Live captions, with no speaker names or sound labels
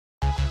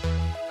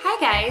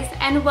guys,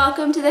 and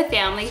welcome to the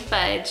Family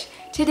Fudge.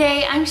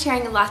 Today I'm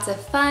sharing lots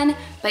of fun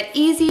but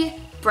easy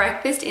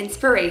breakfast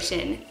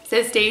inspiration,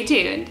 so stay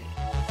tuned.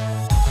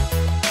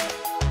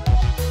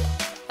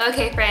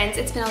 Okay friends,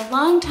 it's been a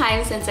long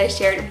time since I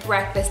shared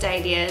breakfast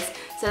ideas,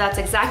 so that's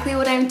exactly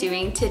what I'm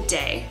doing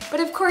today.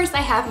 But of course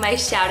I have my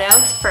shout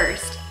outs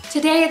first.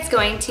 Today it's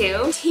going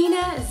to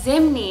Tina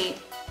Zimney,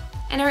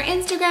 and our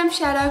Instagram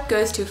shout out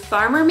goes to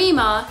Farmer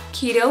Mima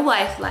Keto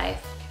Wife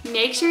Life.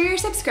 Make sure you're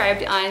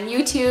subscribed on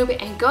YouTube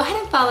and go ahead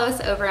and follow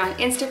us over on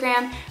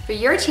Instagram for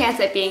your chance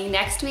at being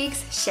next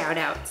week's shout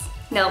outs.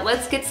 Now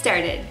let's get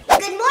started.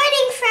 Good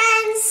morning,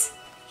 friends.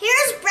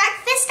 Here's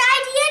breakfast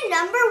idea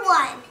number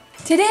 1.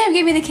 Today I'm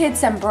giving the kids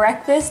some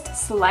breakfast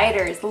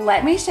sliders.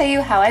 Let me show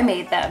you how I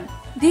made them.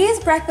 These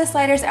breakfast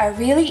sliders are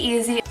really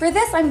easy. For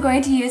this I'm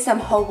going to use some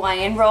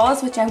Hawaiian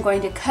rolls, which I'm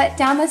going to cut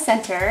down the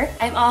center.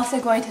 I'm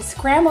also going to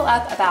scramble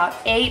up about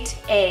 8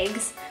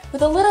 eggs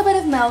with a little bit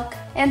of milk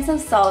and some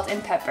salt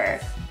and pepper.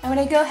 I'm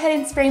gonna go ahead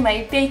and spray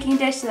my baking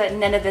dish so that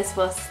none of this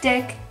will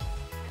stick.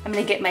 I'm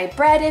gonna get my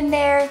bread in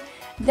there.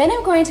 Then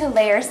I'm going to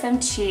layer some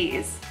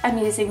cheese. I'm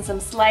using some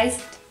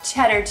sliced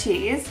cheddar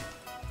cheese.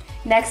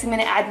 Next I'm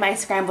gonna add my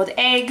scrambled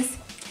eggs.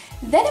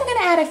 Then I'm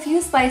gonna add a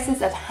few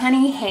slices of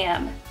honey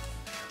ham.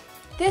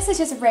 This is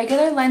just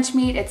regular lunch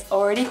meat. It's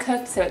already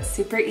cooked, so it's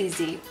super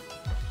easy.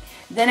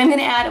 Then I'm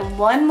gonna add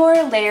one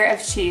more layer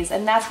of cheese,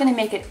 and that's gonna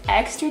make it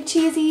extra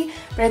cheesy,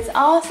 but it's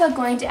also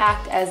going to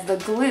act as the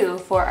glue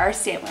for our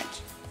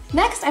sandwich.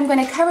 Next, I'm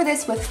gonna cover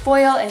this with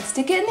foil and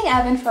stick it in the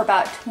oven for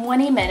about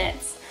 20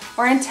 minutes,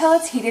 or until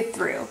it's heated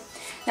through.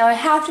 Now I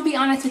have to be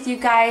honest with you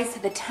guys,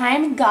 the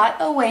time got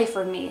away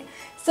from me.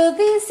 So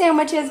these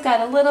sandwiches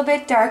got a little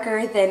bit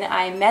darker than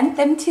I meant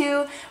them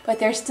to, but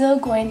they're still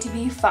going to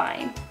be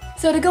fine.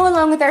 So to go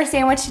along with our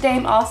sandwich today,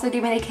 I'm also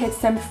giving the kids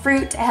some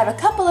fruit. I have a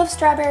couple of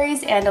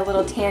strawberries and a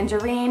little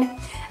tangerine.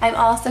 I'm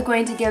also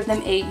going to give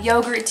them a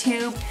yogurt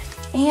tube.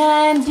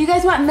 And do you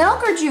guys want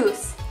milk or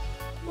juice?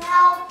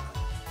 Milk.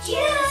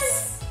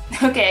 Juice.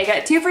 Okay, I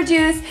got 2 for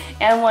juice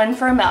and 1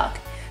 for milk.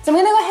 So I'm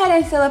gonna go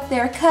ahead and fill up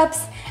their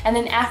cups, and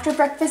then after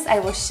breakfast, I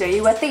will show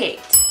you what they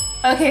ate.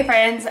 Okay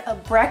friends,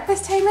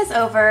 breakfast time is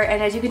over,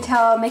 and as you can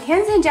tell,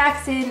 Mackenzie and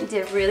Jackson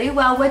did really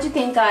well. What'd you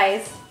think,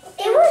 guys?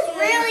 It was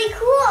really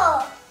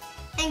cool.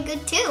 And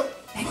good too.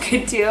 And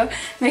good too.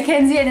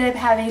 Mackenzie ended up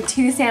having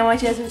 2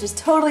 sandwiches, which is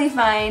totally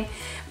fine.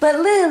 But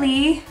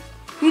Lily,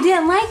 you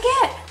didn't like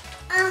it?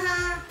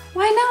 Uh-huh.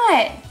 Why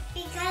not?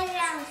 Because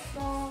I was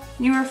full.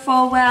 You were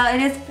full. Well,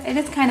 it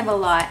is kind of a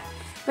lot.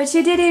 But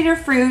she did eat her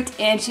fruit,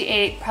 and she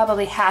ate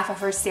probably half of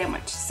her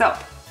sandwich. So.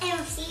 And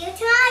we'll see you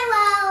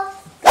tomorrow.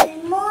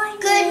 Good morning.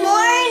 Good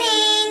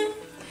morning.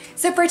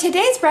 So for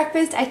today's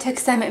breakfast, I took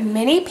some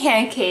mini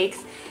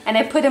pancakes and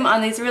I put them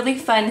on these really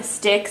fun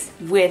sticks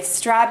with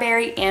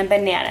strawberry and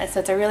banana.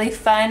 So it's a really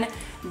fun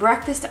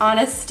breakfast on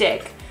a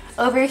stick.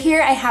 Over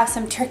here I have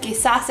some turkey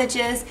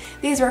sausages.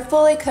 These were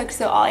fully cooked,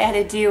 so all I had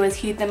to do was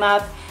heat them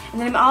up.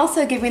 And then I'm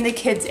also giving the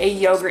kids a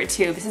yogurt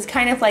tube. This is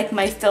kind of like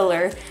my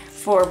filler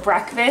for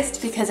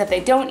breakfast, because if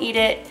they don't eat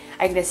it,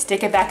 I can just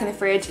stick it back in the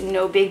fridge,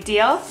 no big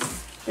deal.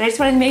 But I just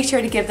wanted to make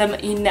sure to give them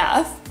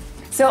enough.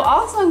 So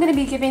also I'm going to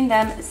be giving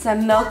them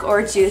some milk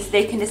or juice.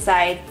 They can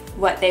decide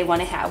what they want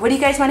to have. What do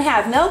you guys want to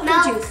have, milk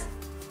or juice?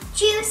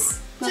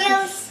 Juice. Milk.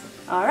 Juice.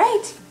 All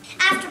right.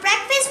 After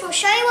breakfast, we'll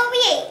show you what we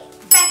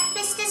ate.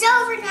 Breakfast is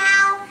over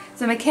now.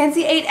 So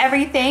Mackenzie ate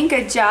everything.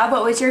 Good job.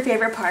 What was your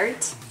favorite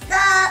part?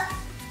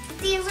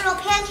 These little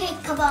pancake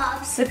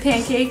kebabs. The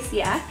pancakes,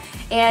 yeah.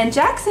 And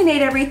Jackson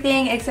ate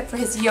everything except for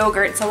his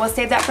yogurt, so we'll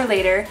save that for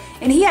later.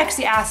 And he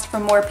actually asked for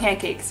more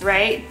pancakes,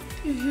 right?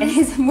 Mm-hmm. And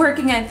he's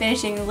working on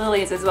finishing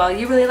Lily's as well.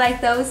 You really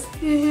like those?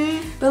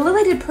 Mm-hmm. But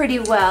Lily did pretty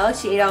well.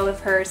 She ate all of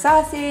her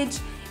sausage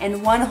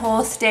and 1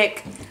 whole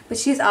stick, but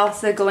she's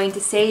also going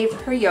to save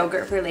her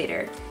yogurt for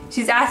later.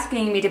 She's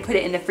asking me to put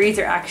it in the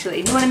freezer,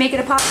 actually. Do you want to make it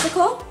a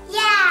popsicle?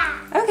 Yeah.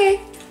 Okay.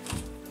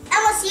 And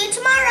we'll see you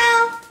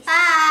tomorrow.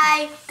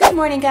 Bye. Good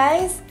morning,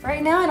 guys.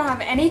 Right now I don't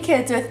have any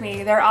kids with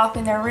me. They're off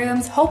in their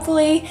rooms,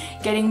 hopefully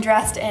getting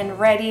dressed and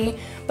ready.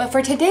 But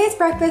for today's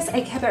breakfast,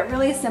 I kept it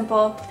really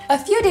simple. A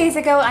few days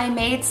ago, I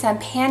made some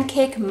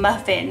pancake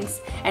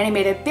muffins, and I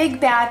made a big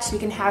batch so we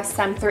can have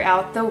some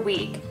throughout the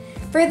week.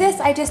 For this,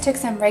 I just took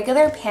some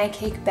regular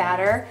pancake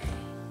batter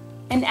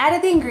and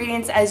added the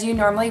ingredients as you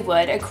normally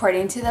would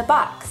according to the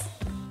box.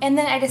 And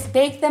then I just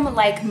baked them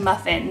like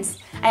muffins.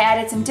 I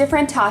added some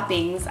different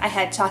toppings. I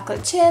had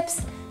chocolate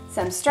chips,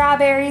 some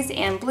strawberries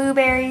and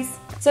blueberries.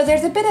 So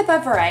there's a bit of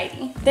a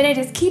variety. Then I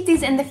just keep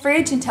these in the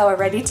fridge until we're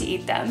ready to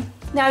eat them.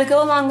 Now to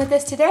go along with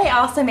this today, I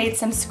also made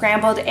some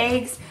scrambled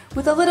eggs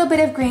with a little bit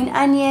of green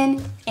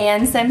onion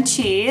and some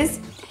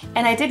cheese.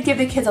 And I did give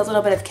the kids a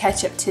little bit of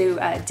ketchup to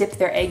dip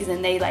their eggs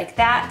in. They like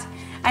that.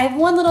 I have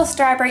 1 little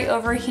strawberry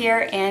over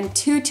here and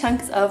 2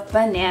 chunks of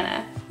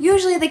banana.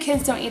 Usually the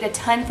kids don't eat a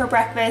ton for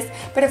breakfast,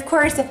 but of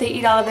course if they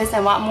eat all of this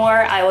and want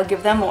more, I will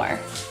give them more.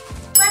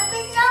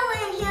 Breakfast is over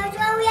and here's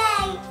what we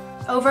ate.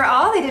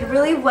 Overall, they did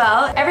really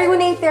well.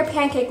 Everyone ate their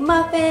pancake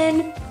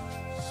muffin.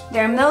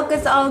 Their milk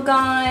is all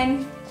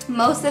gone.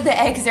 Most of the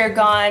eggs are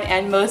gone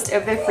and most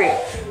of the fruit.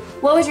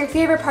 What was your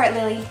favorite part,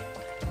 Lily?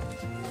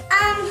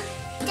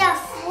 The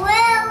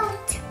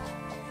fruit,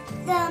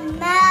 the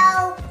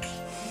milk,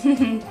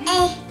 and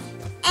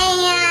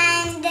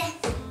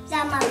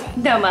the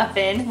muffin. The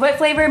muffin. What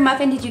flavor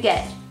muffin did you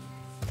get?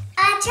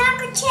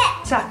 Chocolate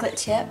chip. Chocolate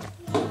chip.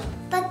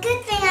 But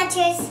good thing I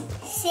just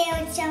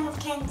shared some with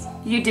Kenzie.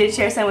 You did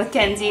share some with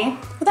Kenzie. Well,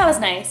 that was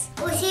nice.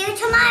 We'll see you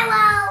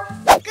tomorrow.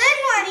 Good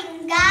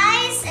morning,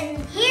 guys, and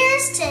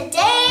here's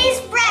today's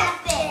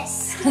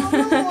breakfast.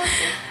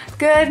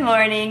 Good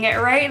morning.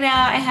 Right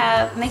now I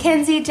have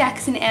Mackenzie,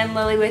 Jackson, and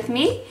Lily with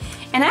me.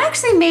 And I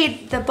actually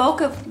made the bulk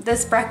of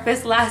this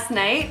breakfast last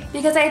night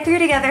because I threw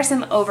together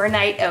some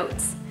overnight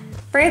oats.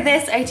 For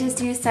this, I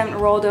just used some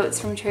rolled oats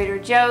from Trader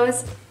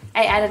Joe's.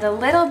 I added a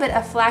little bit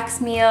of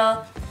flax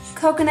meal,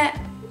 coconut,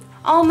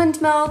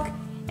 almond milk,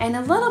 and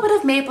a little bit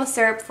of maple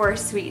syrup for a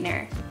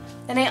sweetener.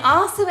 Then I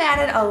also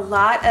added a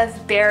lot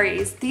of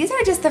berries. These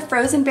are just the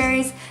frozen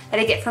berries that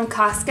I get from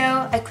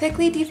Costco. I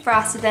quickly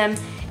defrosted them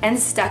and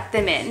stuck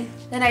them in.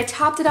 Then I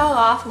topped it all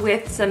off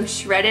with some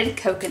shredded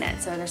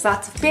coconut. So there's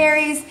lots of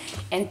berries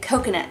and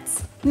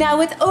coconuts. Now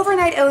with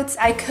overnight oats,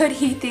 I could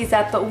heat these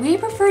up, but we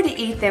prefer to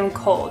eat them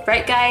cold,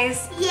 right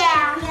guys?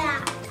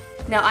 Yeah.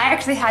 Now I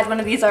actually had one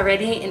of these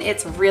already and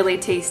it's really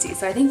tasty,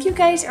 so I think you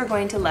guys are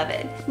going to love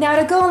it. Now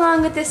to go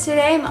along with this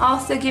today, I'm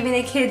also giving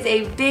the kids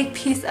a big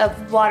piece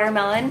of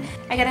watermelon.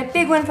 I got a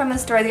big one from the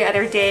store the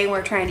other day and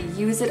we're trying to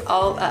use it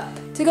all up.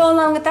 To go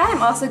along with that,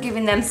 I'm also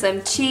giving them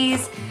some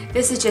cheese.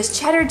 This is just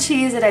cheddar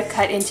cheese that I've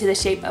cut into the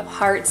shape of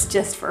hearts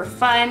just for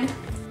fun.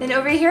 Then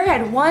over here I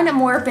had one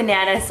more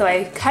banana, so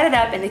I cut it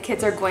up and the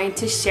kids are going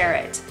to share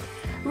it.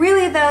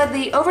 Really though,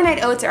 the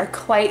overnight oats are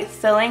quite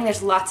filling.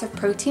 There's lots of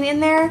protein in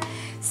there.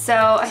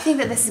 So I think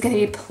that this is gonna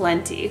be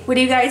plenty. What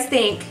do you guys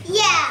think?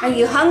 Yeah. Are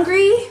you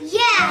hungry?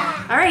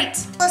 Yeah. All right.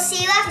 We'll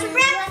see you after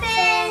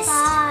breakfast.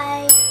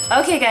 Bye.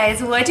 Okay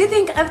guys, what do you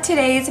think of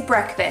today's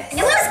breakfast?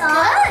 It was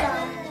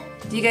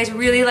good. Do you guys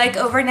really like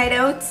overnight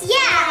oats?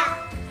 Yeah.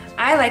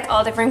 I like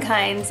all different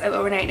kinds of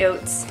overnight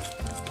oats.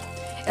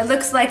 It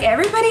looks like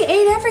everybody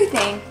ate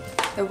everything.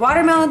 The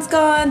watermelon's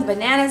gone, the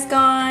banana's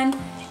gone,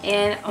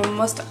 and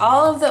almost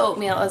all of the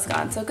oatmeal is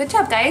gone. So good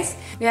job guys.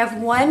 We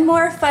have one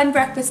more fun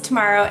breakfast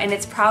tomorrow and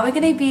it's probably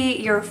gonna be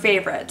your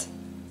favorite.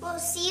 We'll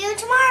see you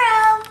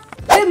tomorrow.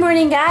 Good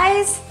morning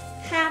guys.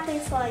 Happy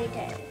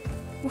Friday.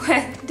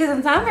 What?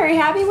 Doesn't sound very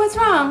happy. What's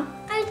wrong?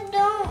 I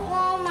don't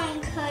want my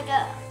cut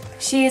up.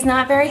 She is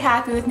not very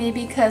happy with me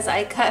because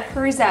I cut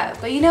hers out.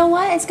 But you know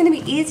what? It's gonna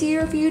be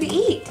easier for you to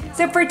eat.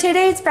 So for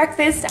today's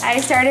breakfast, I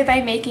started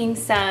by making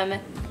some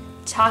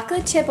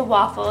chocolate chip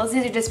waffles.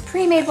 These are just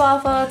pre-made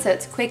waffles, so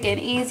it's quick and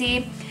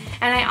easy.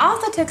 And I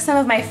also took some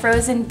of my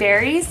frozen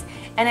berries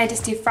and I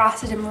just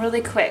defrosted them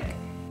really quick.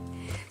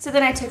 So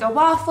then I took a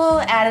waffle,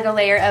 added a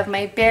layer of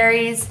my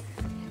berries,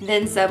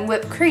 then some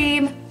whipped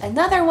cream,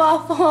 another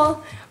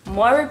waffle,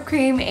 more whipped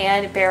cream,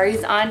 and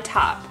berries on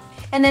top.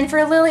 And then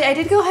for Lily, I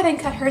did go ahead and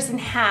cut hers in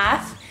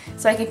half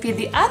so I can feed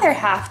the other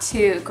half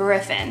to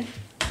Griffin.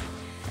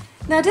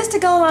 Now just to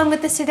go along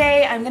with this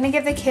today, I'm gonna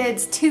give the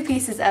kids 2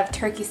 pieces of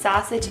turkey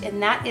sausage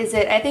and that is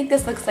it. I think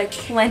this looks like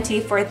plenty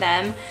for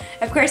them.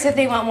 Of course, if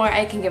they want more,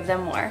 I can give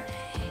them more.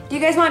 Do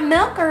you guys want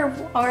milk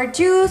or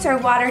juice or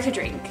water to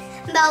drink?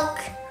 Milk.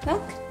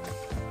 Milk?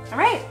 All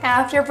right,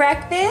 after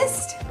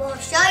breakfast. We'll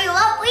show you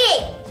what we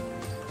ate.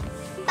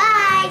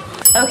 Bye.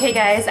 Okay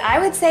guys, I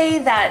would say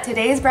that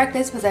today's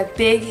breakfast was a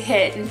big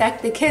hit. In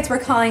fact, the kids were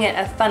calling it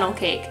a funnel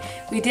cake.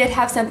 We did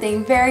have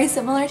something very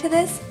similar to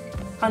this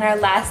on our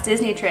last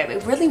Disney trip.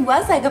 It really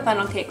was like a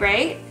funnel cake,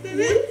 right?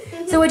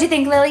 Mm-hmm. So what'd you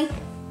think, Lily?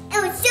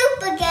 It was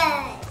super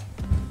good.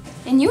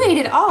 And you ate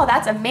it all,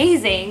 that's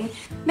amazing.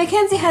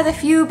 Mackenzie has a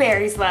few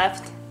berries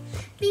left.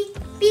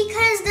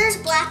 Because there's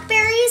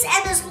blackberries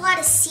and there's a lot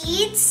of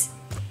seeds.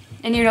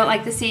 And you don't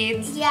like the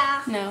seeds?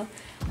 Yeah. No.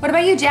 What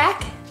about you,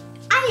 Jack?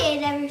 I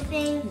ate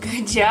everything.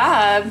 Good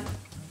job.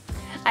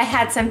 I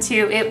had some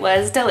too, it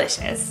was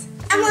delicious.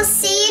 And we'll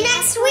see you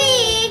next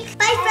week.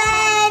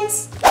 Bye,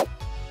 friends.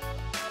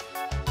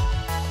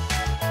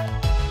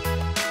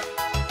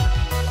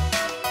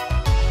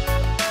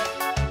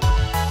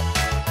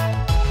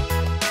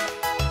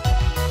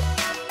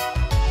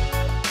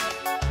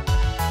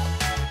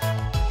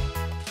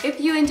 If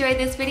you enjoyed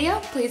this video,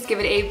 please give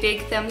it a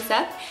big thumbs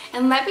up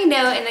and let me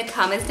know in the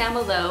comments down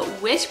below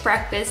which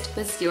breakfast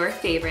was your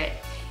favorite.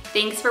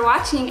 Thanks for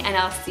watching and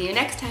I'll see you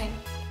next time.